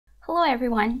Hello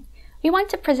everyone! We want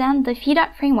to present the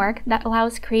Fedot framework that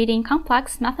allows creating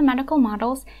complex mathematical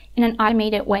models in an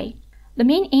automated way. The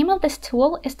main aim of this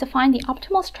tool is to find the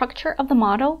optimal structure of the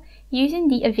model using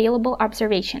the available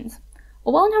observations.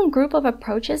 A well-known group of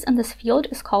approaches in this field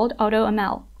is called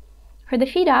AutoML. For the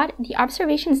Fedot, the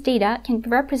observations data can be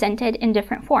represented in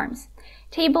different forms: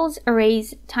 tables,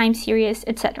 arrays, time series,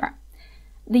 etc.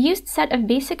 The used set of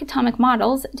basic atomic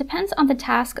models depends on the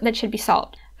task that should be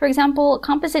solved. For example,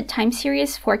 composite time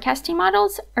series forecasting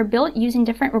models are built using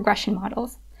different regression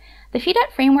models. The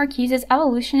Fedot framework uses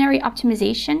evolutionary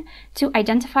optimization to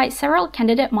identify several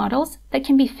candidate models that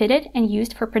can be fitted and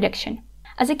used for prediction.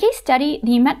 As a case study,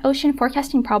 the met-ocean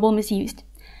forecasting problem is used.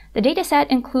 The dataset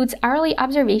includes hourly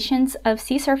observations of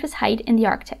sea surface height in the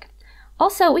Arctic.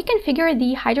 Also, we configure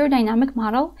the hydrodynamic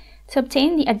model to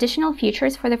obtain the additional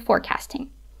features for the forecasting.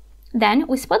 Then,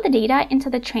 we split the data into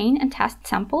the train and test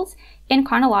samples in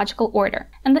chronological order.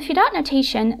 In the Fedot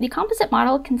notation, the composite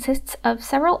model consists of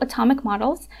several atomic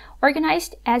models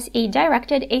organized as a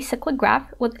directed acyclic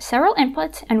graph with several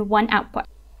inputs and one output.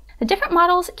 The different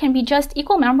models can be just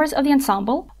equal members of the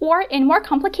ensemble, or in more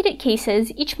complicated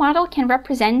cases, each model can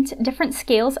represent different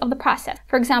scales of the process.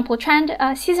 For example, trend,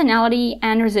 seasonality,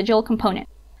 and residual component.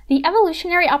 The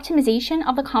evolutionary optimization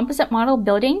of the composite model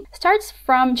building starts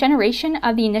from generation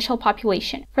of the initial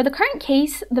population. For the current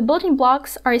case, the building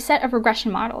blocks are a set of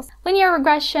regression models: linear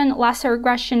regression, lasso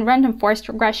regression, random forest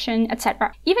regression,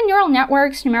 etc. Even neural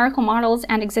networks, numerical models,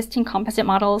 and existing composite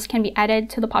models can be added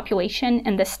to the population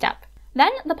in this step.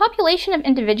 Then, the population of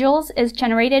individuals is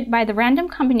generated by the random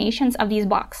combinations of these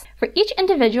blocks. For each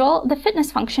individual, the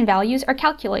fitness function values are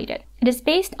calculated. It is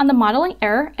based on the modeling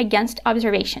error against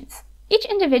observations. Each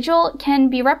individual can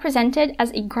be represented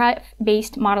as a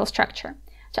graph-based model structure.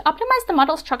 To optimize the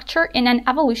model structure in an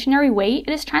evolutionary way, it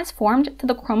is transformed to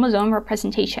the chromosome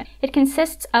representation. It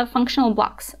consists of functional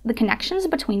blocks, the connections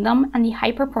between them, and the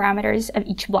hyperparameters of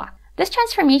each block. This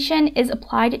transformation is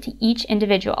applied to each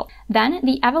individual. Then,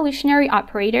 the evolutionary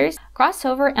operators,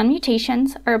 crossover, and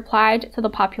mutations are applied to the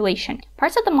population.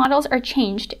 Parts of the models are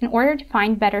changed in order to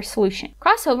find better solutions.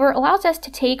 Crossover allows us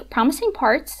to take promising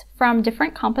parts from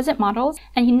different composite models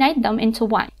and unite them into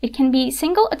one. It can be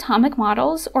single atomic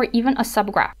models or even a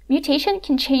subgraph. Mutation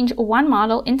can change one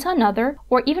model into another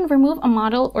or even remove a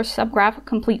model or subgraph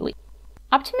completely.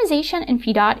 Optimization in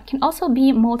Fedot can also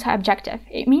be multi-objective.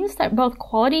 It means that both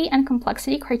quality and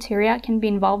complexity criteria can be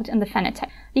involved in the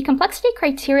phenotype. The complexity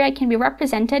criteria can be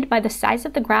represented by the size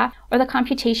of the graph or the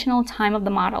computational time of the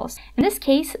models. In this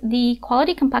case, the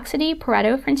quality complexity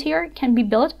Pareto frontier can be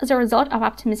built as a result of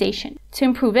optimization. To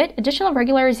improve it, additional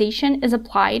regularization is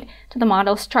applied to the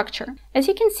model structure. As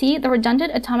you can see, the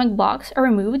redundant atomic blocks are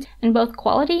removed and both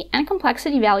quality and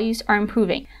complexity values are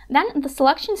improving. Then the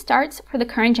selection starts for the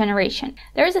current generation.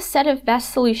 There is a set of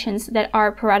best solutions that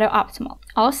are Pareto optimal.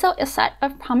 Also, a set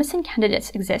of promising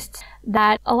candidates exists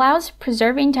that allows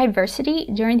preserving diversity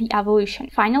during the evolution.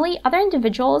 Finally, other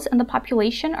individuals in the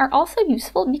population are also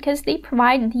useful because they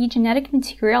provide the genetic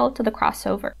material to the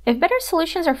crossover. If better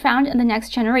solutions are found in the next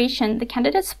generation, the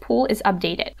candidates pool is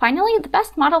updated. Finally, the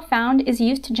best model found is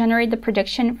used to generate the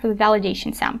prediction for the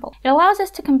validation sample. It allows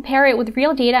us to compare it with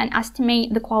real data and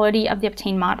estimate the quality of the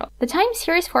obtained model. The time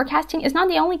series forecasting is not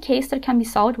the only case that can be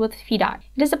solved with Fedot.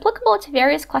 It is applicable to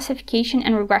various classification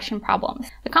and regression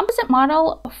problems. The composite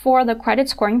model for the credit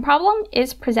scoring problem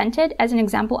is presented as an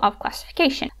example of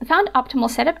classification. The found optimal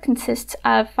setup consists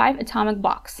of 5 atomic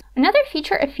blocks. Another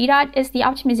feature of Fedot is the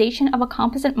optimization of a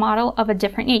composite model of a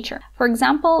different nature. For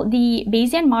example, the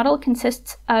Bayesian model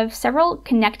consists of several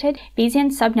connected Bayesian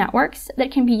subnetworks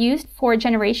that can be used for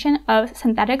generation of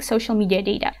synthetic social media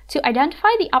data. To identify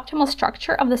the optimal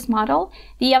structure of this model,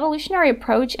 the evolutionary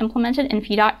approach implemented in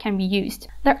Fedot can be used.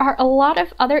 There are a lot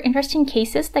of other interesting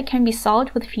cases that can be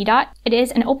solved with Fedot. It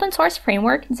is an open source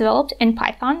framework developed in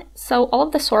Python, so all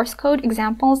of the source code,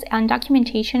 examples, and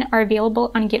documentation are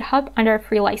available on GitHub under a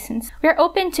free license. We are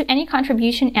open to any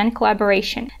contribution and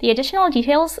collaboration. The additional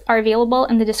details are available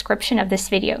in the description of this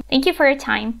video. Thank you for your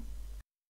time.